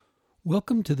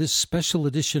Welcome to this special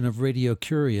edition of Radio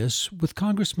Curious with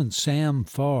Congressman Sam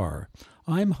Farr.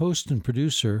 I'm host and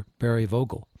producer Barry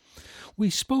Vogel.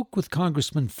 We spoke with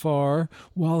Congressman Farr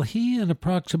while he and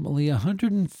approximately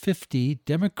 150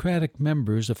 Democratic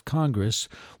members of Congress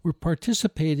were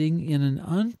participating in an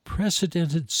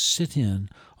unprecedented sit-in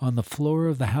on the floor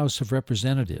of the House of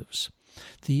Representatives.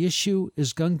 The issue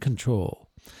is gun control.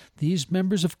 These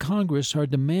members of Congress are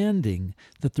demanding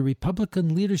that the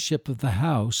Republican leadership of the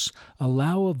House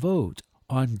allow a vote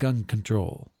on gun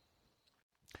control.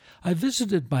 I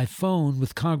visited by phone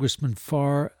with Congressman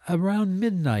Farr around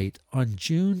midnight on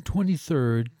June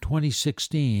 23,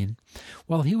 2016,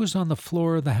 while he was on the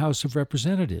floor of the House of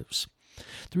Representatives.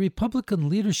 The Republican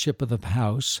leadership of the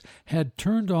House had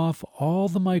turned off all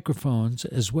the microphones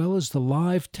as well as the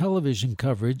live television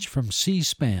coverage from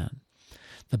C-SPAN.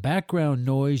 The background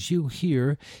noise you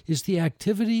hear is the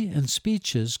activity and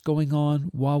speeches going on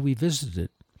while we visited.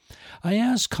 I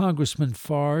asked Congressman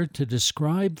Farr to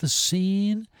describe the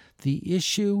scene, the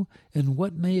issue, and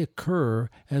what may occur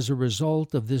as a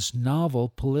result of this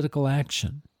novel political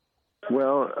action.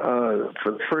 Well,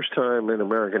 for the first time in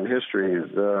American history,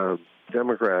 the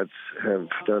Democrats have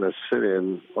done a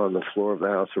sit-in on the floor of the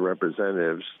House of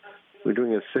Representatives. We're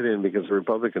doing a sit-in because the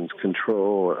Republicans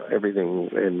control everything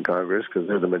in Congress because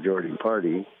they're the majority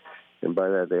party, and by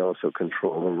that they also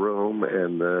control the room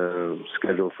and the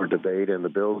schedule for debate and the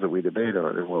bills that we debate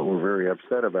on. And what we're very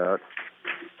upset about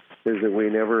is that we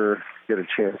never get a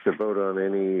chance to vote on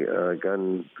any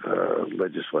gun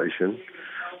legislation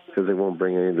because they won't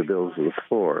bring any of the bills to the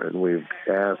floor. And we've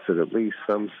asked that at least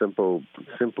some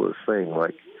simplest thing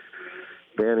like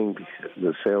banning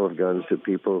the sale of guns to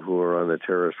people who are on the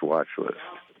terrorist watch list.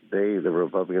 They, the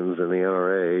Republicans and the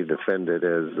NRA, defend it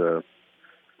as a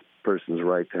person's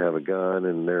right to have a gun,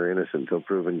 and they're innocent until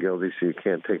proven guilty, so you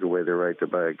can't take away their right to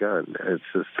buy a gun. It's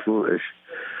just foolish.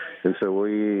 And so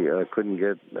we couldn't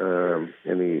get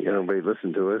anybody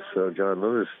listen to us. So John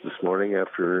Lewis this morning,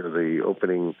 after the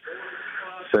opening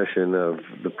session of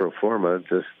the pro forma,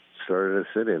 just started a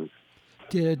sit-in.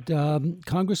 Did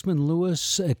Congressman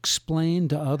Lewis explain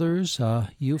to others,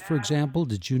 you, for example,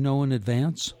 did you know in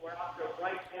advance?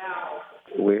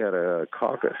 We had a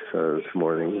caucus this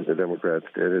morning, the Democrats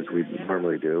did, as we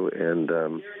normally do, and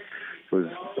it was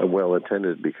well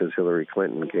attended because Hillary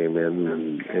Clinton came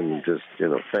in and just,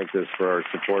 thanked us for our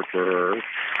support for her,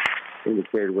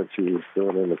 indicated what she was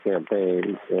doing in the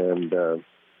campaign, and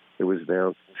it was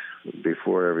announced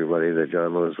before everybody that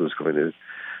John Lewis was going to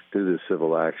do this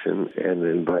civil action and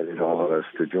invited all of us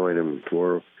to join him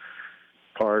for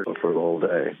part for the whole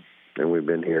day. And we've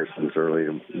been here since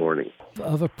early morning.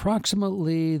 Of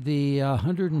approximately the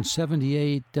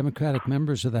 178 Democratic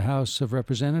members of the House of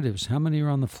Representatives, how many are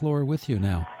on the floor with you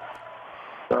now?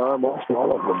 Most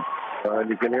all of them.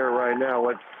 You can hear it right now.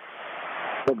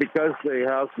 But because the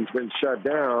House has been shut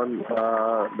down,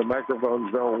 the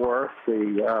microphones don't work,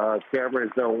 the cameras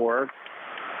don't work.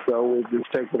 So we've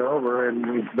just taken over,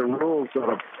 and the rules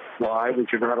don't apply,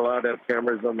 that you're not allowed to have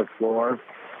cameras on the floor.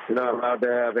 You're not allowed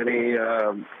to have any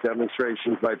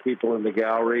demonstrations by people in the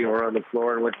gallery or on the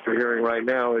floor. And what you're hearing right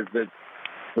now is that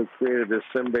we've created this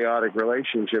symbiotic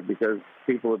relationship because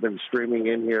people have been streaming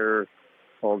in here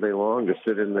all day long to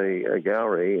sit in the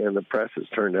gallery, and the press has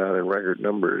turned out in record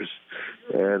numbers.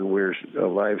 And we're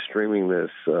live streaming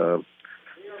this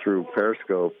through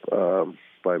Periscope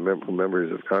by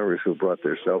members of Congress who brought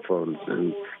their cell phones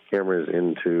and cameras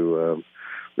in to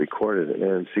record it,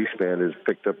 and C-SPAN has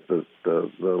picked up the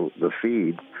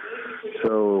feed.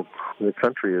 So the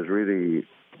country is really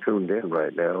tuned in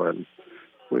right now, and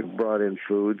we've brought in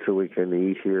food so we can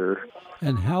eat here.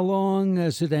 And how long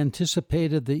is it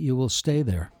anticipated that you will stay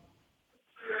there?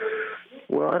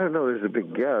 Well, I don't know. There's a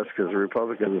big guess because the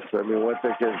Republicans, I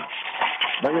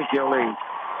think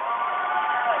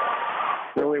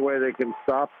the only way they can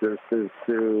stop this is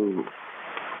to,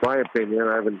 my opinion,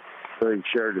 I haven't really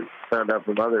found out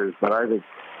from others, but I think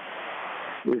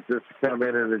is just to come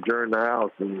in and adjourn the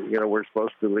House. And, we're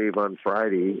supposed to leave on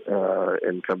Friday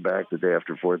and come back the day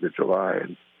after 4th of July.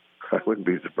 And I wouldn't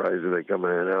be surprised if they come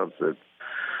in and announce that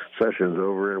session's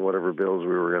over and whatever bills we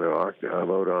were going to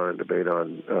vote on and debate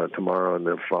on tomorrow and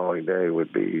the following day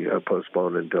would be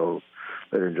postponed until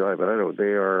later in July. But I know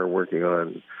they are working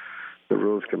on the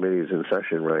Rules Committee is in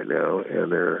session right now,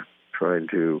 and they're trying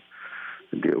to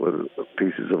deal with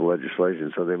pieces of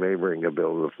legislation. So they may bring a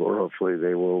bill to the floor. Hopefully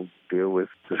they will deal with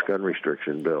this gun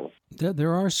restriction bill.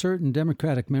 There are certain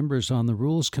Democratic members on the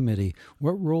Rules Committee.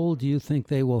 What role do you think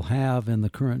they will have in the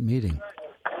current meeting?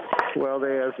 Well,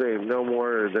 they have no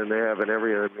more than they have in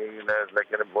every other meeting. They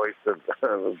get a voice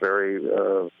of very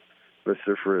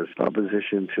vociferous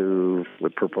opposition to the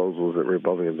proposals that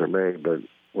Republicans are made, but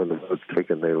when the vote's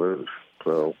taken, they lose.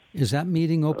 So, is that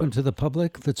meeting open to the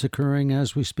public that's occurring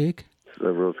as we speak?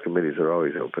 The Rules Committees are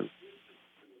always open.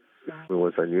 And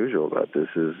what's unusual about this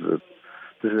is that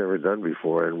this is never done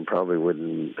before and probably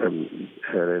wouldn't have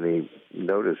had any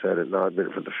notice had it not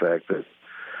been for the fact that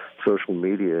social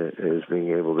media is being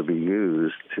able to be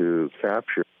used to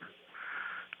capture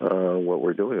what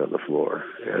we're doing on the floor.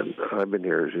 And I've been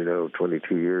here, as you know,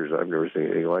 22 years. I've never seen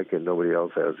anything like it. Nobody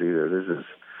else has either. This is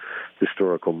a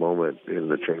historical moment in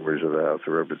the chambers of the House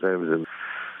of Representatives and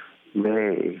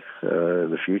may,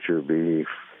 in the future, be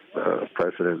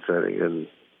precedent-setting. And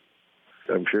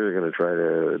I'm sure they're going to try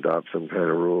to adopt some kind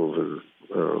of rules and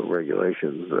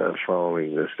regulations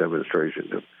following this demonstration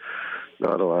to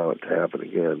not allow it to happen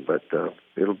again. But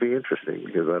it'll be interesting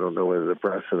because I don't know whether the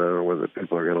press and I don't know whether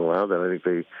people are going to allow that. I think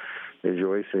they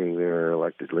enjoy seeing their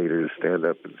elected leaders stand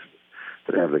up and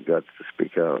have the guts to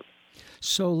speak out.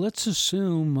 So let's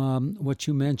assume what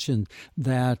you mentioned,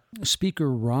 that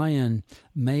Speaker Ryan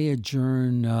may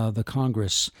adjourn the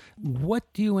Congress.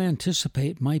 What do you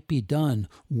anticipate might be done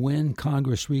when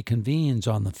Congress reconvenes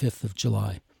on the 5th of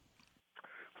July?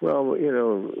 Well,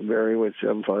 Barry, which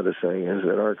I'm fond of saying is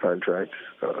that our contracts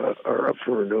are up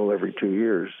for renewal every 2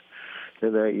 years.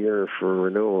 And that year for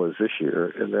renewal is this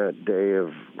year. And that day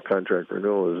of contract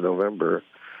renewal is November.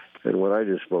 And what I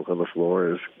just spoke on the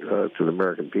floor is to the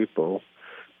American people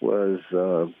was,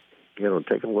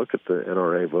 take a look at the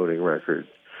NRA voting record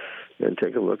and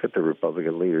take a look at the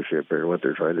Republican leadership and what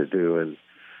they're trying to do. And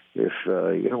if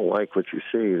you don't like what you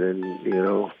see, then,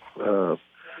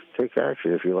 take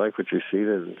action. If you like what you see,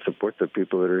 then support the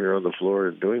people that are here on the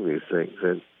floor doing these things.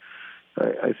 And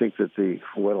I think that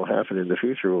what will happen in the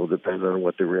future will depend on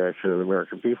what the reaction of the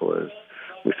American people is.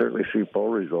 We certainly see poll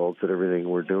results that everything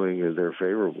we're doing is they're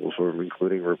favorable, sort of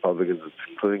including Republicans,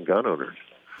 including gun owners.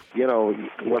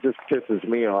 What just pisses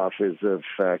me off is the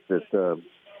fact that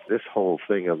this whole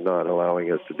thing of not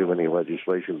allowing us to do any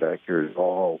legislation back here is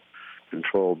all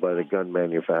controlled by the gun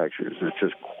manufacturers. It's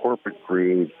just corporate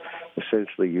greed,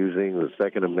 essentially using the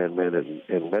Second Amendment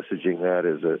and messaging that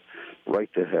as a right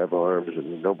to have arms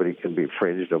and nobody can be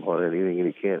infringed upon anything, and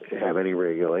you can't have any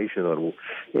regulation on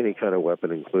any kind of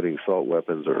weapon, including assault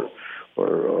weapons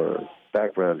or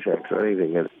background checks or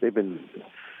anything. And they've been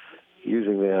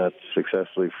using that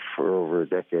successfully for over a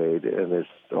decade, and it's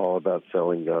all about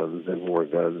selling guns and more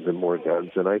guns and more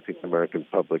guns. And I think the American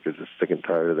public is just sick and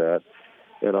tired of that.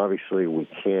 And obviously we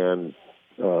can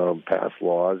pass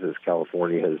laws, as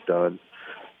California has done,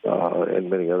 and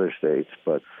many other states,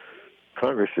 but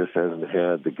Congress just hasn't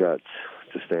had the guts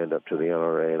to stand up to the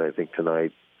NRA, and I think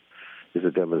tonight is a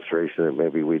demonstration that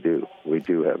maybe we do. We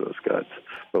do have those guts,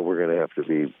 but we're going to have to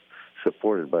be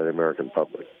supported by the American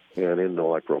public and in the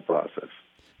electoral process.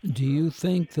 Do you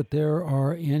think that there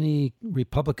are any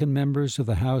Republican members of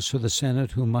the House or the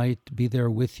Senate who might be there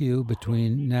with you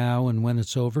between now and when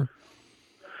it's over?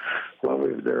 Well,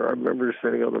 there are members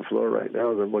sitting on the floor right now.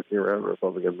 I'm looking around,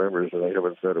 Republican members, and they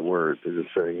haven't said a word. They're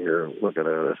just sitting here looking at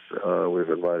us. We've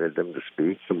invited them to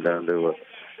speak, come down to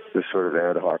this sort of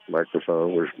ad hoc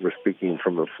microphone. We're speaking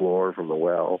from the floor, from the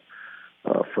well,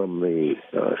 from the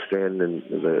stand in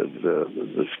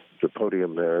the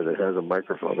podium there that has a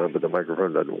microphone on, but the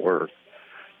microphone doesn't work.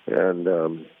 And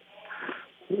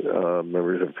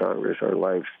members of Congress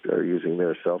are using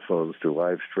their cell phones to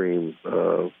live stream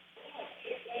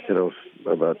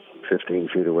about 15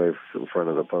 feet away from front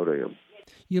of the podium.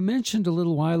 You mentioned a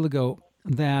little while ago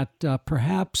that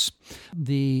perhaps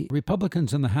the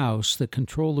Republicans in the House that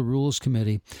control the Rules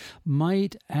Committee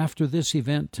might, after this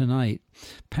event tonight,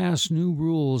 pass new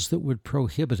rules that would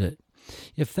prohibit it.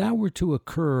 If that were to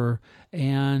occur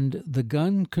and the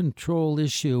gun control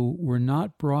issue were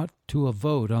not brought to a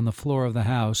vote on the floor of the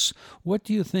House, what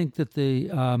do you think that the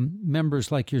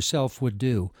members like yourself would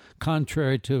do,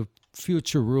 contrary to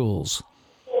future rules?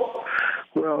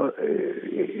 Well,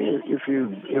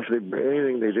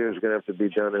 anything they do is going to have to be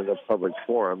done in a public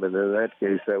forum, and in that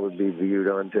case, that would be viewed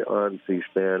on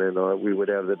C-SPAN, and we would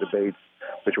have the debates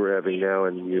which we're having now,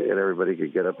 and everybody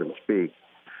could get up and speak.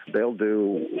 They'll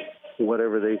do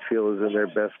whatever they feel is in their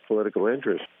best political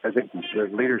interest. I think the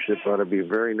leadership ought to be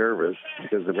very nervous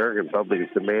because the American public is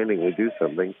demanding we do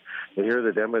something, and here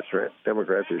the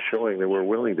Democrats are showing that we're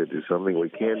willing to do something, we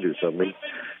can do something.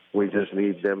 We just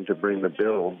need them to bring the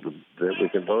bill that we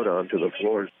can vote on to the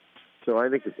floor. So I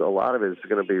think a lot of it is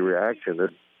going to be reaction.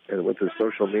 And with the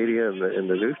social media and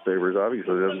the newspapers,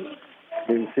 obviously,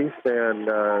 in C-SPAN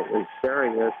is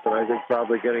sharing this, and I think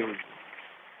probably getting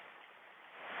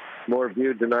more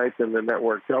viewed tonight than the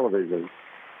network television.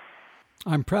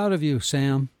 I'm proud of you,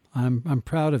 Sam. I'm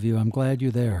proud of you. I'm glad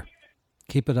you're there.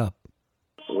 Keep it up.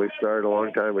 We started a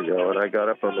long time ago, and I got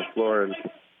up on the floor and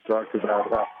talked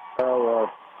about how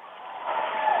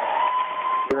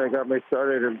when I got my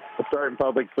started in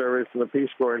public service in the Peace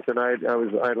Corps, and tonight I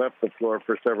left the floor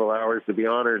for several hours to be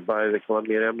honored by the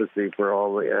Colombian Embassy for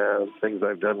all the things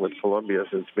I've done with Colombia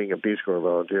since being a Peace Corps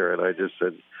volunteer. And I just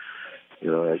said,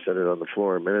 I said it on the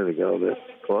floor a minute ago, that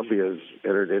Colombia has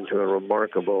entered into a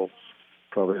remarkable,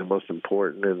 probably the most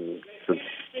important and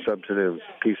substantive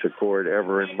peace accord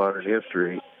ever in modern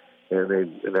history. And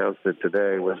they announced it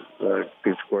today with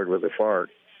peace accord with the Farr.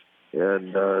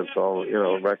 And it's all,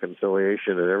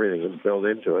 reconciliation and everything is built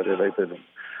into it. And I said,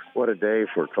 what a day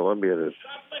for Colombia to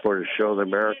sort of show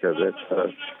America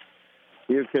that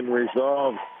you can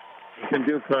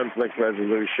do conflict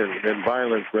resolution and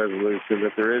violence resolution,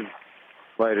 that there is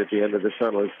light at the end of the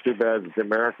tunnel. It's too bad that the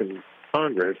American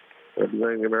Congress,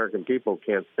 representing the American people,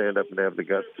 can't stand up and have the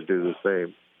guts to do the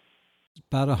same.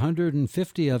 About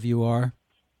 150 of you are.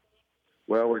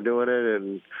 Well, we're doing it,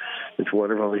 and it's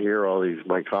wonderful to hear all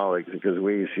my colleagues, because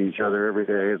we see each other every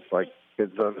day. It's like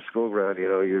kids on the school ground.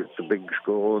 It's a big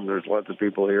school, and there's lots of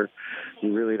people here.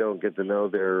 You really don't get to know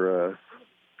their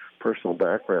personal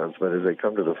backgrounds, but as they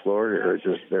come to the floor here,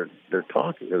 they're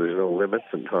talking. There's no limits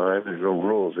in time. There's no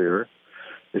rules here.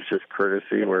 It's just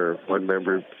courtesy, where one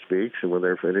member speaks, and when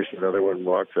they're finished, another one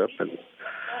walks up. And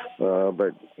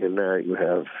but in that, you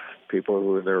have people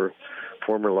who in their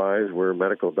former lives were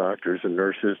medical doctors and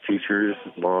nurses, teachers,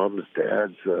 moms,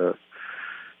 dads,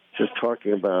 just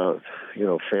talking about,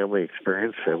 family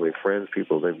experience, family friends,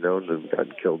 people they've known that have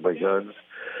gotten killed by guns.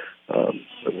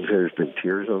 There's been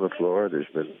tears on the floor. There's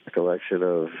been a collection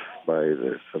by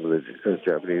some of the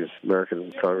Japanese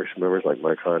American Congress members, like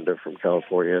Mike Honda from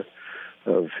California,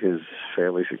 of his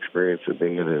family's experience of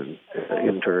being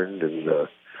interned in the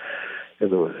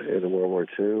World War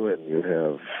II, and you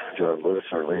have John Lewis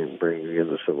certainly bringing in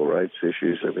the civil rights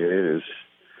issues. I mean,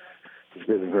 it's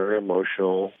been very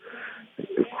emotional,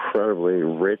 incredibly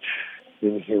rich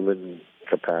in human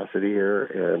capacity here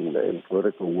and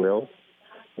political will.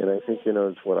 And I think,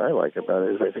 it's what I like about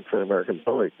it is I think for the American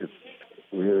public, it's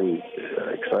really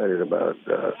excited about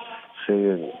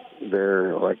seeing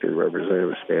their elected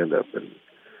representatives stand up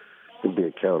and be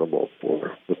accountable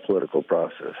for the political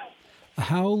process.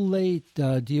 How late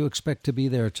do you expect to be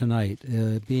there tonight,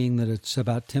 being that it's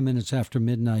about 10 minutes after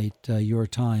midnight your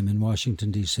time in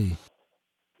Washington, D.C.?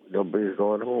 Nobody's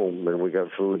going home, and we got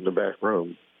food in the back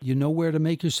room. You know where to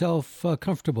make yourself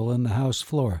comfortable in the House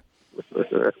floor.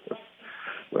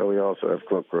 Well, we also have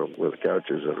cloakroom with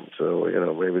couches in them, so,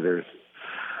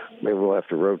 maybe we'll have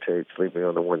to rotate sleeping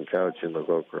on the one couch in the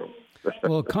cloakroom.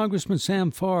 Well, Congressman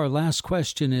Sam Farr, last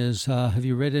question is, have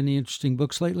you read any interesting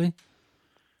books lately?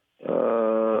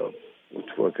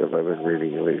 Which book have I been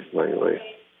reading at least lately?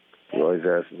 You always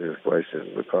ask me this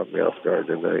question, but caught me off guard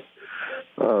tonight.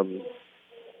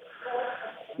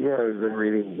 I've been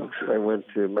reading books. I went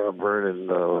to Mount Vernon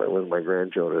with my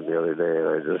grandchildren the other day, and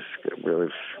I just really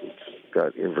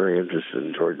got very interested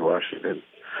in George Washington,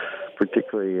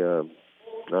 particularly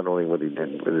not only what he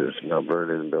did with his Mount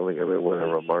Vernon building of it, what a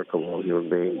remarkable human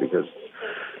being, because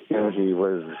he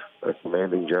was a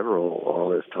commanding general all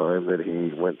this time that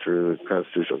he went through the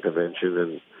Constitutional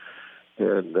Convention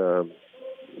and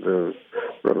the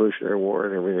Revolutionary War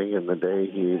and everything. And the day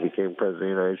he became president of the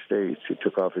United States, he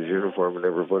took off his uniform and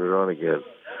never put it on again,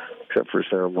 except for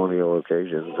ceremonial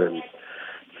occasions. And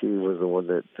he was the one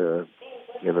that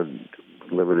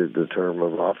limited the term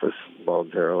of office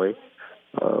voluntarily.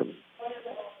 But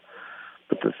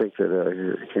to think that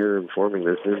you're here in forming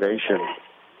this new nation,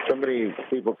 so many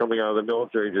people coming out of the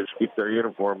military just keep their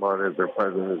uniform on as their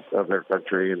president of their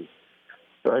country. And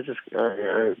so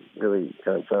I really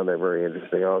kind of found that very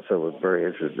interesting. I also was very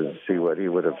interested to see what he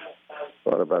would have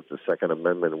thought about the Second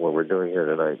Amendment and what we're doing here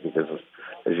tonight, because,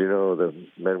 as you know, the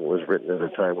amendment was written at a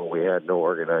time when we had no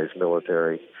organized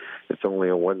military. It's only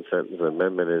a one-sentence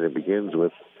amendment, and it begins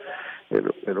with,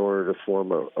 in order to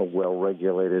form a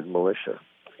well-regulated militia,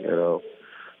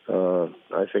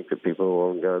 I think that people who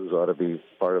own guns ought to be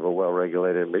part of a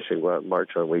well-regulated mission, go out and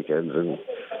march on weekends. And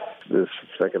this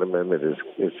Second Amendment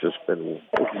it's just been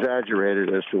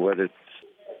exaggerated as to what its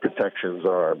protections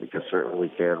are, because certainly we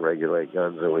can regulate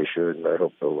guns, and we should. And I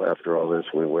hope after all this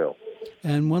we will.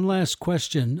 And one last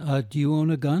question. Do you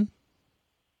own a gun?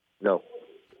 No.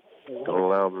 Don't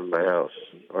allow them in my house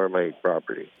or my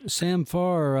property. Sam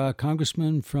Farr,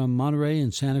 Congressman from Monterey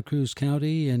in Santa Cruz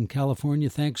County in California,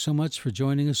 thanks so much for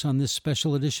joining us on this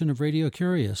special edition of Radio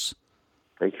Curious.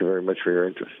 Thank you very much for your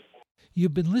interest.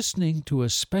 You've been listening to a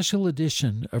special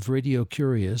edition of Radio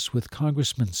Curious with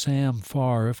Congressman Sam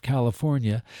Farr of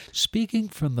California speaking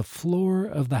from the floor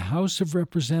of the House of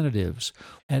Representatives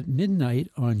at midnight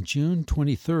on June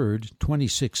 23,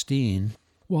 2016,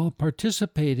 while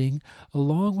participating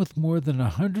along with more than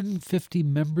 150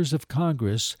 members of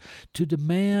Congress to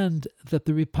demand that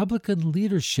the Republican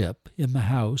leadership in the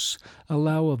House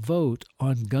allow a vote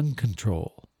on gun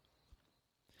control.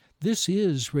 This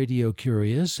is Radio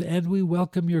Curious, and we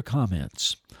welcome your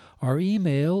comments. Our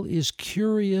email is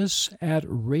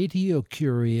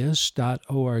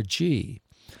curious@radiocurious.org.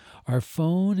 Our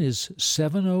phone is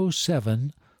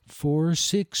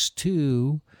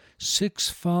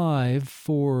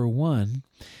 707-462-6541,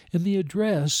 and the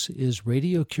address is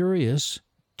Radio Curious,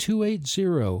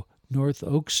 280 North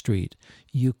Oak Street,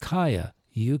 Ukiah,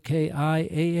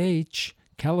 UKIAH,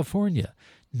 California,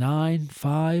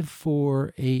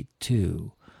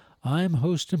 95482. I'm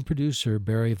host and producer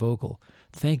Barry Vogel.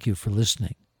 Thank you for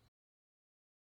listening.